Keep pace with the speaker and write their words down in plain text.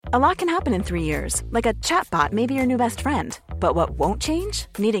A lot can happen in 3 years, like a chatbot may be your new best friend. But what won't change?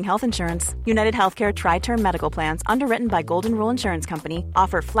 Needing health insurance. United Healthcare Tri-Term Medical Plans, underwritten by Golden Rule Insurance Company,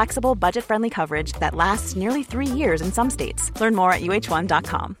 offer flexible, budget-friendly coverage that lasts nearly 3 years in some states. Learn more at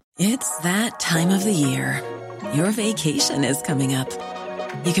uh1.com. It's that time of the year. Your vacation is coming up.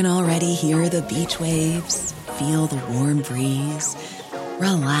 You can already hear the beach waves, feel the warm breeze,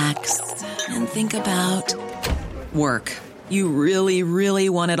 relax, and think about work. You really, really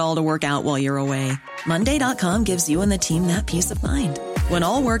want it all to work out while you're away. Monday.com gives you and the team that peace of mind. When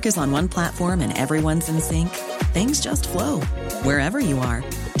all work is on one platform and everyone's in sync, things just flow. Wherever you are,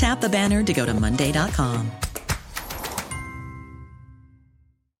 tap the banner to go to Monday.com.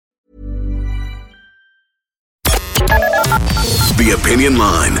 The Opinion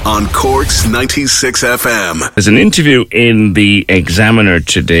Line on Cork's 96 FM. There's an interview in the Examiner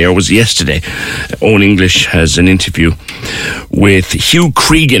today, or was it yesterday? Owen English has an interview with Hugh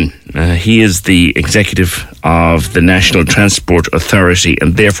Cregan. He is the executive of the National Transport Authority,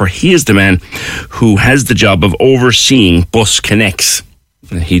 and therefore he is the man who has the job of overseeing Bus Connects.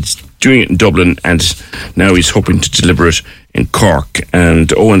 He's doing it in Dublin, and now he's hoping to deliver it in Cork.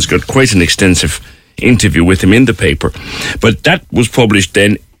 And Owen's got quite an extensive interview with him in the paper, but that was published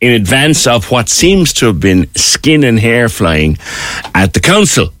then in advance of what seems to have been skin and hair flying at the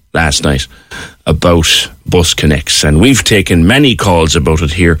council last night about Bus Connects. And we've taken many calls about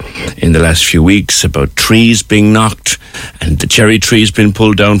it here in the last few weeks, about trees being knocked and the cherry trees being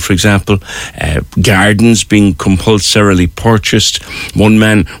pulled down, for example, gardens being compulsorily purchased. One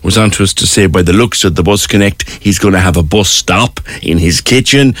man was on to us to say, by the looks of the Bus Connect, he's going to have a bus stop in his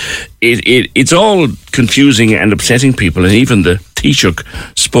kitchen. It's all confusing and upsetting people, and even the Taoiseach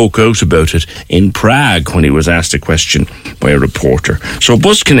spoke out about it in Prague when he was asked a question by a reporter. So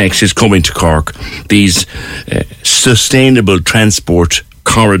Bus Connects is coming to Cork. These sustainable transport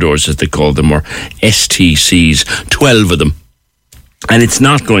corridors, as they call them, or STCs, 12 of them. And it's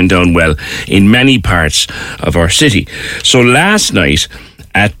not going down well in many parts of our city. So last night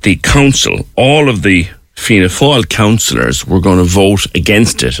at the council, all of the Fianna Fáil councillors were going to vote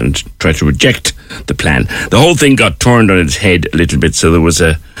against it and try to reject the plan. The whole thing got turned on its head a little bit, so there was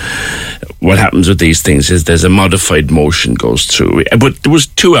what happens with these things is there's a modified motion goes through. But there was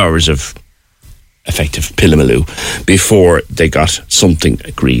 2 hours of effective pillamaloo before they got something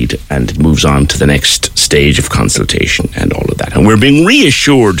agreed, and it moves on to the next stage of consultation and all of that. And we're being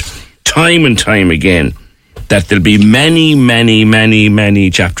reassured time and time again that there'll be many, many, many, many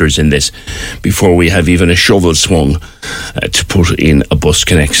chapters in this before we have even a shovel swung to put in a Bus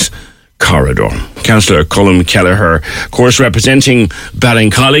Connects corridor. Councillor Colm Kelleher, of course, representing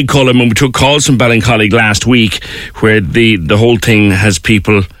Ballincollig. Colm, we took calls from Ballincollig last week where the whole thing has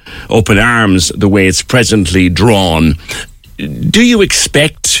people up in arms the way it's presently drawn. Do you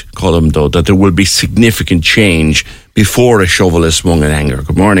expect, Colm, though, that there will be significant change before a shovel is swung in anger?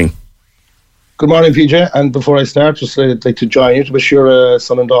 Good morning. Good morning, PJ. And before I start, just I'd like to join you to wish your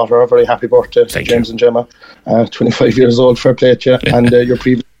son and daughter a very happy birthday, James and Gemma. 25 years old, fair play to you. And your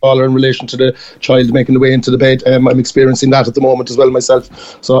previous caller in relation to the child making the way into the bed. I'm experiencing that at the moment as well myself.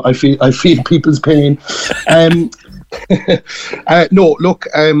 So I feel people's pain. No, look.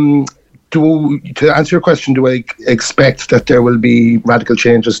 To answer your question, do I expect that there will be radical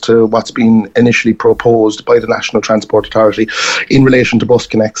changes to what's been initially proposed by the National Transport Authority in relation to Bus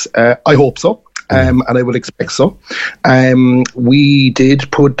Connects? I hope so. And I would expect so. We did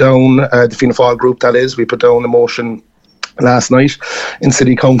put down, the Fianna Fáil group that is, we put down a motion last night in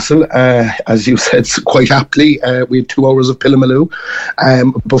City Council, as you said quite aptly. We had 2 hours of pillamaloo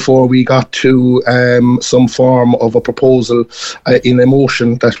before we got to some form of a proposal in a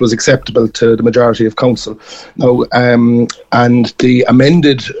motion that was acceptable to the majority of council. Now, and the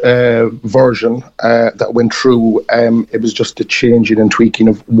amended version that went through, it was just a changing and tweaking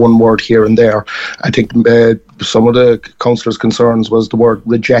of one word here and there. I think some of the councillors' concerns was the word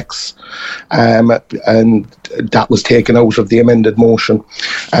rejects, and that was taken out of the amended motion.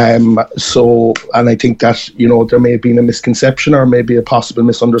 And I think that, there may have been a misconception or maybe a possible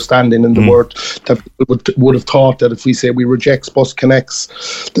misunderstanding in the word, that people would have thought that if we say we reject Bus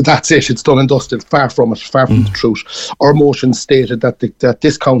Connects, that's it, it's done and dusted. Far from it, far from the truth. Our motion stated that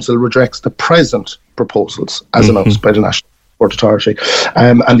this council rejects the present proposals as announced by the National Transport Authority,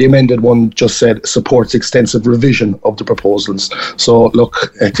 and the amended one just said supports extensive revision of the proposals. So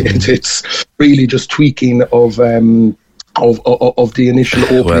look, it's really just tweaking of of the initial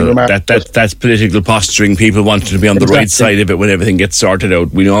opening remarks. That's political posturing. People wanting to be on the right side of it when everything gets sorted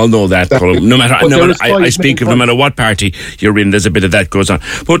out. We all know that. No matter no matter what party you're in, there's a bit of that goes on.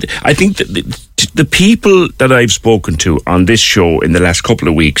 But I think that the people that I've spoken to on this show in the last couple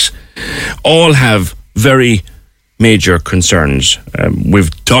of weeks all have very major concerns. We've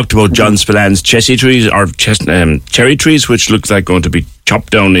talked about John Spillan's cherry trees, which looks like going to be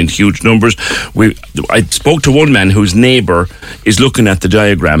chopped down in huge numbers. I spoke to one man whose neighbour is looking at the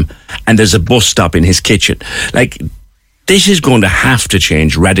diagram, and there's a bus stop in his kitchen. Like, this is going to have to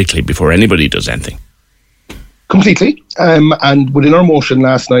change radically before anybody does anything. Completely. And within our motion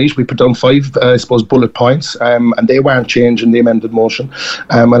last night, we put down 5, bullet points, and they weren't changed in the amended motion.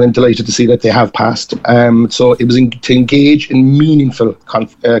 And I'm delighted to see that they have passed. So it was to engage in meaningful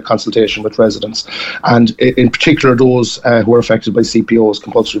consultation with residents, and in particular those who are affected by CPOs,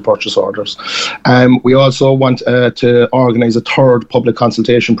 compulsory purchase orders. We also want to organise a third public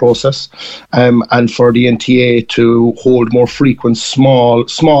consultation process, and for the NTA to hold more frequent,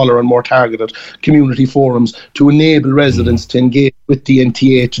 smaller and more targeted community forums to enable residents to engage with the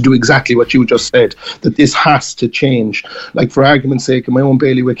NTA to do exactly what you just said, that this has to change. Like, for argument's sake, in my own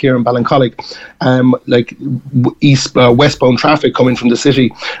bailiwick here in Ballincollig, westbound traffic coming from the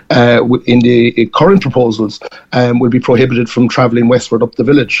city in the current proposals will be prohibited from travelling westward up the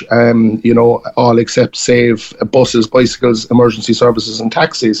village, all except save buses, bicycles, emergency services and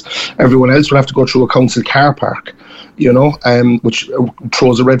taxis. Everyone else will have to go through a council car park, which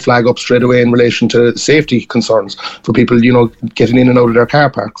throws a red flag up straight away in relation to safety concerns for people, getting in and out of their car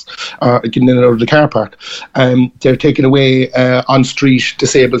parks, getting in and out of the car park. They're taking away on-street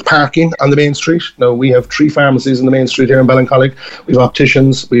disabled parking on the main street. Now, we have 3 pharmacies in the main street here in Ballincollig. We have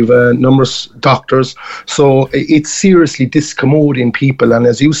opticians, we have numerous doctors. So it's seriously discommoding people. And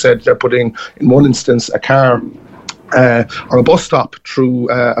as you said, they're putting, in one instance, a car or a bus stop through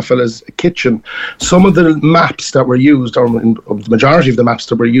a fella's kitchen. Some of the maps that were used, or the majority of the maps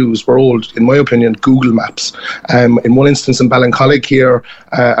that were used, were old, in my opinion, Google Maps. In one instance in Ballincollig here,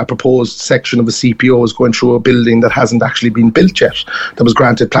 a proposed section of a CPO is going through a building that hasn't actually been built yet, that was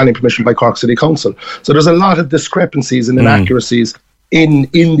granted planning permission by Cork City Council. So there's a lot of discrepancies and inaccuracies in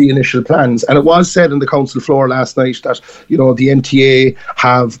the initial plans. And it was said on the council floor last night that, the NTA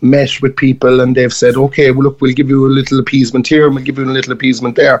have met with people and they've said, okay, well, look, we'll give you a little appeasement here and we'll give you a little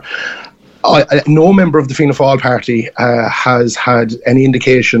appeasement there. No member of the Fianna Fáil party has had any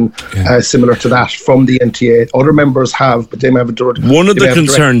indication similar to that from the NTA. Other members have, but they haven't. One of the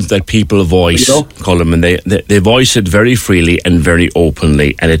concerns that people voice, Colm, and they voice it very freely and very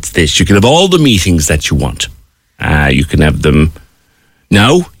openly, and it's this: you can have all the meetings that you want. You can have them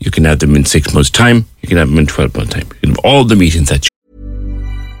now, you can have them in 6 months' time, you can have them in 12 months' time. You can have all the meetings that you...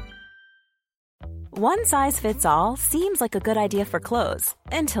 One size fits all seems like a good idea for clothes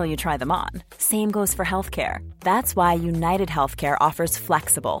until you try them on. Same goes for healthcare. That's why United Healthcare offers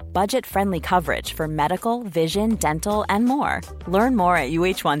flexible, budget-friendly coverage for medical, vision, dental, and more. Learn more at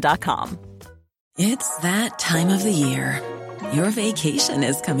uh1.com. It's that time of the year. Your vacation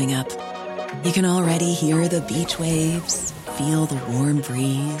is coming up. You can already hear the beach waves, feel the warm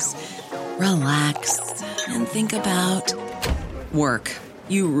breeze, relax, and think about work.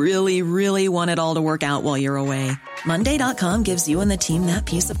 You really, really want it all to work out while you're away. Monday.com gives you and the team that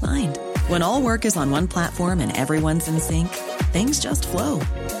peace of mind. When all work is on one platform and everyone's in sync, things just flow.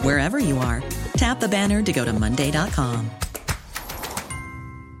 Wherever you are, tap the banner to go to Monday.com.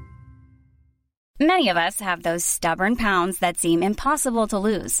 Many of us have those stubborn pounds that seem impossible to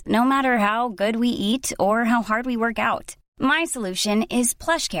lose, no matter how good we eat or how hard we work out. My solution is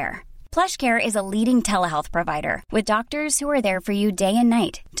PlushCare. PlushCare is a leading telehealth provider with doctors who are there for you day and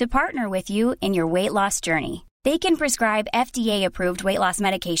night to partner with you in your weight loss journey. They can prescribe FDA-approved weight loss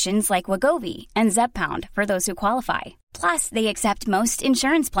medications like Wegovy and Zepbound for those who qualify. Plus, they accept most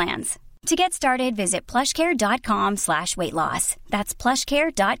insurance plans. To get started, visit plushcare.com/weightloss. That's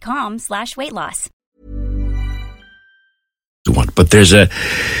plushcare.com/weightloss. But there's a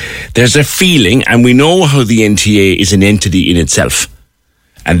feeling, and we know how the NTA is an entity in itself.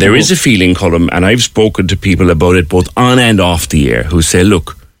 And there is a feeling, Colm, and I've spoken to people about it both on and off the air, who say,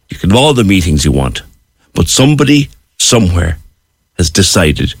 look, you can have all the meetings you want, but somebody somewhere has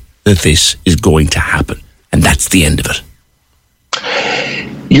decided that this is going to happen. And that's the end of it.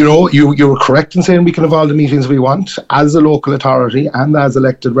 You know, you were correct in saying we can have all the meetings we want. As a local authority and as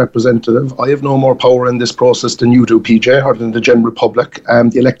elected representative, I have no more power in this process than you do, PJ, or than the general public.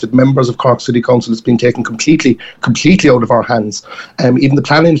 The elected members of Cork City Council has been taken completely out of our hands. Even the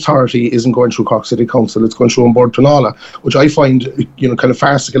planning authority isn't going through Cork City Council, it's going through on Board Pleanála, which I find, you know, kind of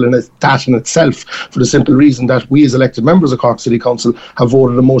farcical in that in itself, for the simple reason that we as elected members of Cork City Council have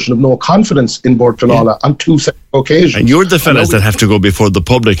voted a motion of no confidence in Board Pleanála on 2 separate occasions. And you're the fellas that have to go before the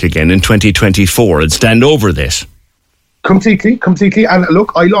public again in 2024 and stand over this. Completely. And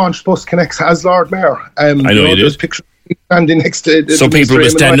look, I launched Bus Connects as Lord Mayor. I know you did. Pictures standing next to so people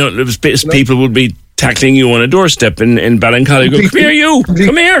would stand up. People would be tackling you on a doorstep in Ballincollig. Go, come here, you.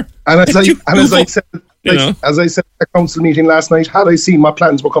 Come here. And as I said at the council meeting last night, had I seen my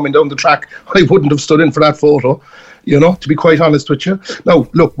plans were coming down the track, I wouldn't have stood in for that photo. You know, to be quite honest with you. Now,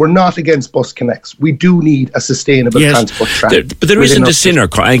 look, we're not against Bus Connects. We do need a sustainable transport track. But there isn't a sinner.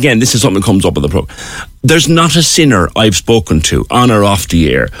 Again, this is something that comes up in the program. There's not a sinner I've spoken to, on or off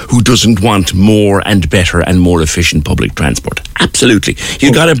the air, who doesn't want more and better and more efficient public transport. Absolutely.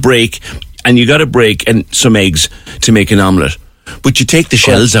 You got to break and some eggs to make an omelette. But you take the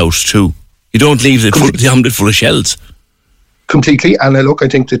shells out too. You don't leave the omelette full of shells. Completely. And look, I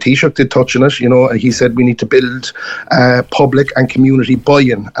think the Taoiseach did touch on it. You know, he said we need to build public and community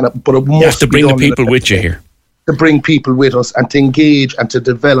buy-in. But it must you have to bring the people with you here. To bring people with us and to engage and to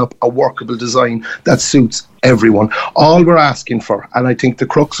develop a workable design that suits everyone. All we're asking for, and I think the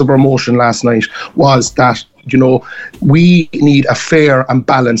crux of our motion last night was that, you know, we need a fair and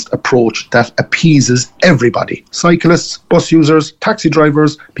balanced approach that appeases everybody. Cyclists, bus users, taxi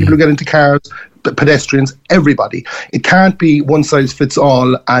drivers, people who get into cars, pedestrians, everybody. It can't be one size fits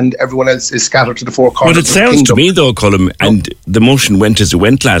all and everyone else is scattered to the four corners. But it sounds to me though, Colm, and the motion went as it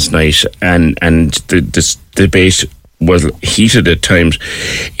went last night, and this debate was heated at times.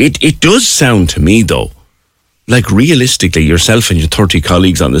 It does sound to me though, like realistically yourself and your 30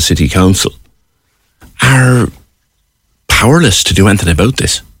 colleagues on the City Council are powerless to do anything about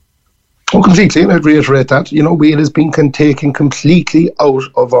this. Oh, completely, and I'd reiterate that. You know, it has been taken completely out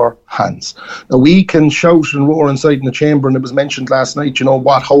of our hands. Now, we can shout and roar inside in the chamber, and it was mentioned last night, you know,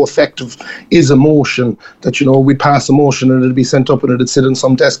 how effective is a motion, that, you know, we'd pass a motion and it'd be sent up and it'd sit in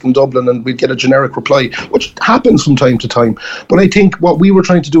some desk in Dublin and we'd get a generic reply, which happens from time to time. But I think what we were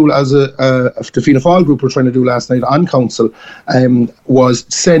trying to do as the Fianna Fáil group were trying to do last night on council was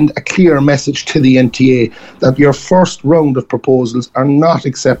send a clear message to the NTA that your first round of proposals are not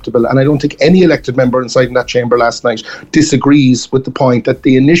acceptable, and I don't think any elected member inside in that chamber last night disagrees with the point that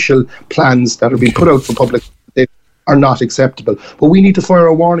the initial plans that are being put out for public are not acceptable. But we need to fire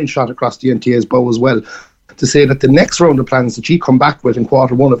a warning shot across the NTA's bow as well, to say that the next round of plans that you come back with in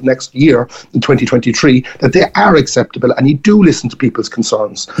Q1 of next year, in 2023, that they are acceptable and you do listen to people's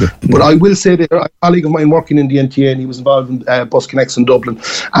concerns. But I will say that a colleague of mine working in the NTA, and he was involved in Bus Connects in Dublin,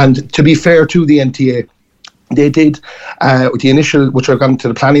 and to be fair to the NTA, they did the initial, which are gone to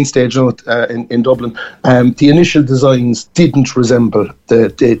the planning stage now in Dublin. The initial designs didn't resemble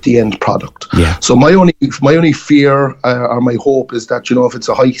the end product. Yeah. So my only fear or my hope is that, you know, if it's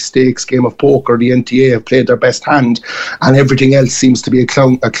a high stakes game of poker, the NTA have played their best hand, and everything else seems to be a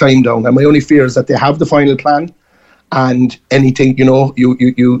climb down. And my only fear is that they have the final plan, and anything, you know,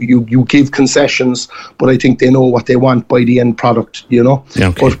 you give concessions, but I think they know what they want by the end product, you know.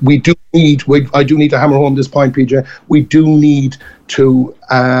 Okay. But I do need to hammer home this point, PJ. We do need to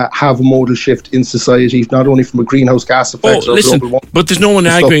have a modal shift in society, not only from a greenhouse gas effect. But there's no one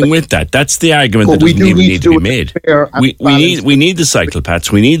arguing with that. That's the argument that doesn't even need to be made. We need the cycle paths,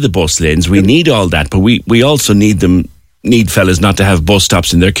 we need the bus lanes, we need all that, but we also need fellas not to have bus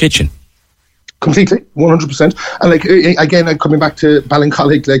stops in their kitchen. Completely, 100%. And like, again, I'm coming back to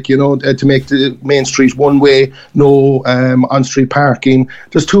Ballincollig, like, you know, to make the main street one way, no on-street parking.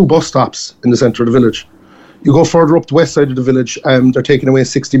 There's 2 bus stops in the centre of the village. You go further up the west side of the village, they're taking away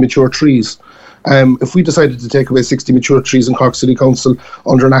 60 mature trees. If we decided to take away 60 mature trees in Cork City Council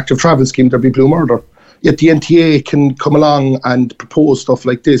under an active travel scheme, there'd be blue murder. Yet the NTA can come along and propose stuff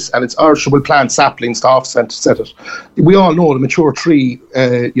like this, and it's urged we'll plant saplings to offset it. We all know the mature tree,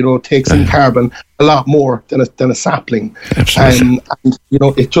 you know, takes in carbon a lot more than a sapling. And you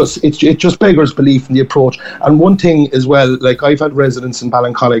know, it just beggars belief in the approach. And one thing as well, like, I've had residents in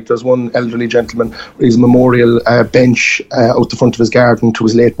Ballincollig. There's one elderly gentleman with his memorial bench out the front of his garden to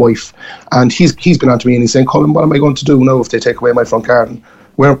his late wife, and he's been on to me and he's saying, Colin, what am I going to do now if they take away my front garden?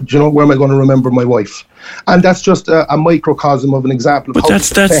 where am I going to remember my wife? And that's just a microcosm of an example. But that's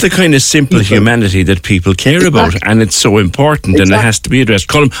the kind of simple humanity that people care about, and it's so important, and it has to be addressed.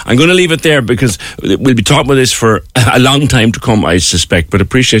 Colm, I'm going to leave it there because we'll be talking about this for a long time to come, I suspect, but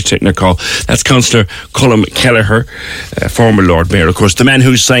appreciate taking a call. That's Councillor Colm Kelleher, former Lord Mayor, of course, the man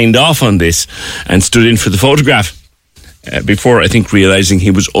who signed off on this and stood in for the photograph before, I think, realising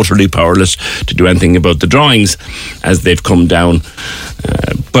he was utterly powerless to do anything about the drawings as they've come down.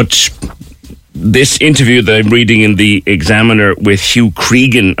 But this interview that I'm reading in the Examiner with Hugh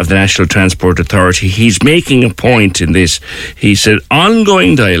Cregan of the National Transport Authority, he's making a point in this. He said,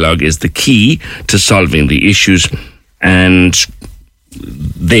 ongoing dialogue is the key to solving the issues, and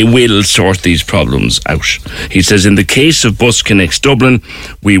they will sort these problems out. He says, in the case of Bus Connects Dublin,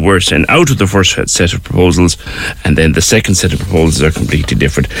 we were sent out with the first set of proposals, and then the second set of proposals are completely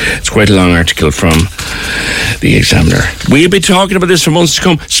different. It's quite a long article from the Examiner. We'll be talking about this for months to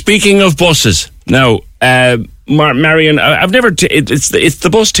come. Speaking of buses, now, Marion, I've never. It's the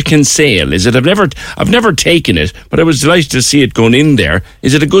bus to Kinsale, is it? I've never taken it, but I was delighted to see it going in there.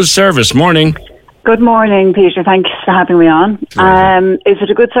 Is it a good service? Morning. Good morning, Peter. Thanks for having me on. Is it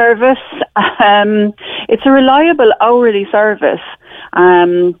a good service? It's a reliable hourly service,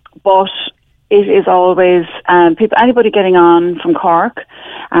 but it is always anybody getting on from Cork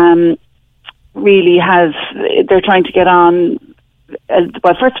really they're trying to get on.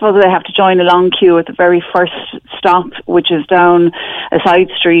 Well, first of all, they have to join a long queue at the very first stop, which is down a side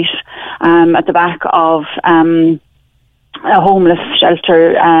street at the back of a homeless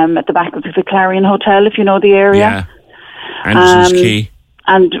shelter at the back of the Clarion Hotel, if you know the area. Yeah, Anderson's Quay.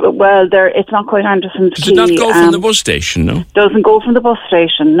 And, well, it's not quite Anderson's Quay. Does it not go from the bus station, no? Doesn't go from the bus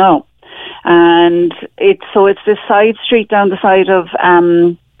station, no. And it's this side street down the side of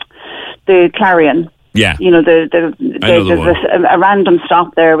the Clarion. Yeah. You know, there's a random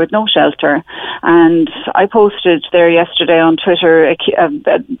stop there with no shelter. And I posted there yesterday on Twitter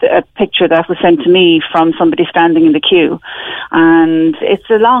a picture that was sent to me from somebody standing in the queue. And it's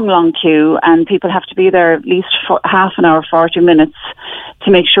a long, long queue, and people have to be there at least for half an hour, 40 minutes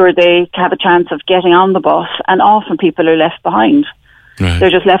to make sure they have a chance of getting on the bus. And often people are left behind. Right.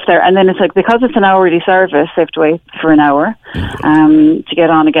 They're just left there. And then it's like, because it's an hourly service, they have to wait for an hour to get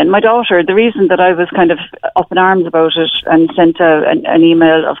on again. My daughter, the reason that I was kind of up in arms about it and sent an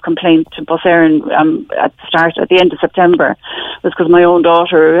email of complaint to Bus Éireann at the end of September was because my own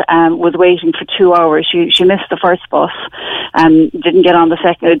daughter was waiting for 2 hours. She missed the first bus, didn't get on the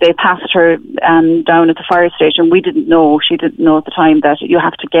second. They passed her down at the fire station. She didn't know at the time that you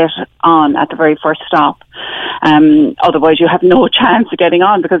have to get on at the very first stop. Otherwise you have no chance of getting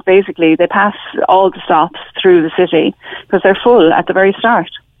on, because basically they pass all the stops through the city because they're full at the very start.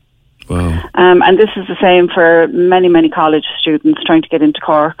 Wow. And this is the same for many, many college students trying to get into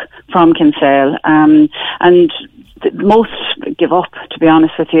Cork from Kinsale. And most give up, to be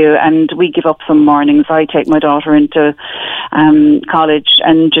honest with you, and we give up some mornings. I take my daughter into college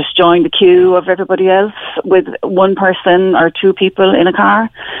and just join the queue of everybody else with one person or two people in a car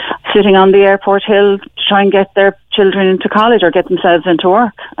sitting on the airport hill to try and get their children into college or get themselves into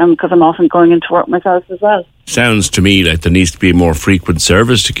work, because I'm often going into work myself as well. Sounds to me like there needs to be a more frequent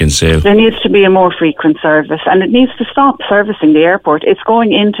service to Kinsale. There needs to be a more frequent service, and it needs to stop servicing the airport. It's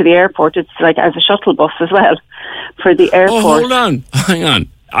going into the airport. It's like as a shuttle bus as well for the airport. Oh, hold on. Hang on.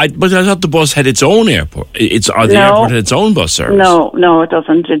 But I thought the bus had its own airport. The airport had its own bus service. No, it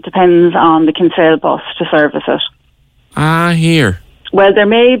doesn't. It depends on the Kinsale bus to service it. Here. Well, there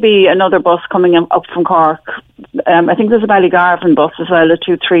may be another bus coming up from Cork. I think there's a Ballygarvan bus as well, a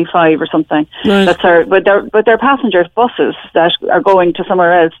 235 or something. Right. But they're passenger buses that are going to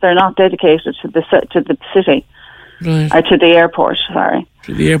somewhere else. They're not dedicated to the city, right, or to the airport. Sorry,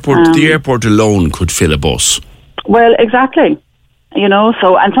 to the airport. The airport alone could fill a bus. Well, exactly. You know,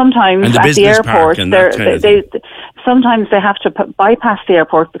 so and sometimes and the at the airport, sometimes they have to bypass the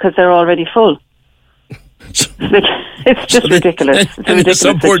airport because they're already full. It's just ridiculous. It's a ridiculous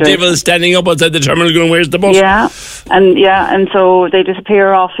some poor devil standing up outside the terminal going, "Where's the bus?" And so they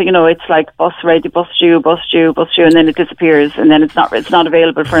disappear off. You know, it's like bus ready, bus due, and then it disappears, and then it's not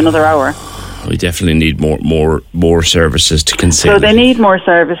available for another hour. We definitely need more services to Kinsale. So they need more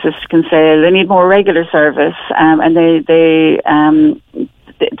services to Kinsale. They need more regular service, and they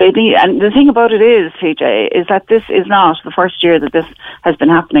need, and the thing about it is, PJ, is that this is not the first year that this has been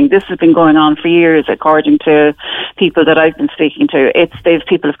happening. This has been going on for years, according to people that I've been speaking to.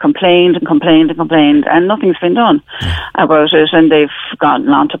 People have complained, and nothing's been done about it, and they've gotten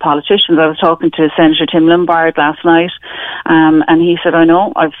on to politicians. I was talking to Senator Tim Lombard last night, and he said, I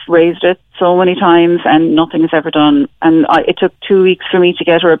know, I've raised it so many times and nothing is ever done. And it took 2 weeks for me to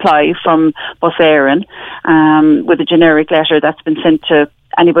get a reply from Bus Éireann with a generic letter that's been sent to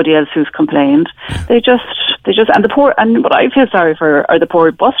anybody else who's complained. They just and what I feel sorry for are the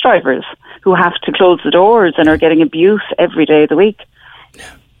poor bus drivers who have to close the doors and are getting abuse every day of the week.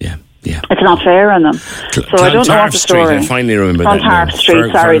 Yeah. It's not fair on them. So I don't know what the story. I finally remember that. Clontarf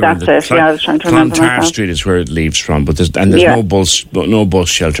Street, sorry, that's it. Yeah, I was trying to remember Clontarf Street is where it leaves from, but there's no bus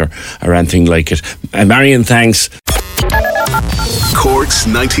shelter or anything like it. Marion, thanks. Cork's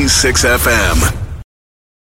 96 FM.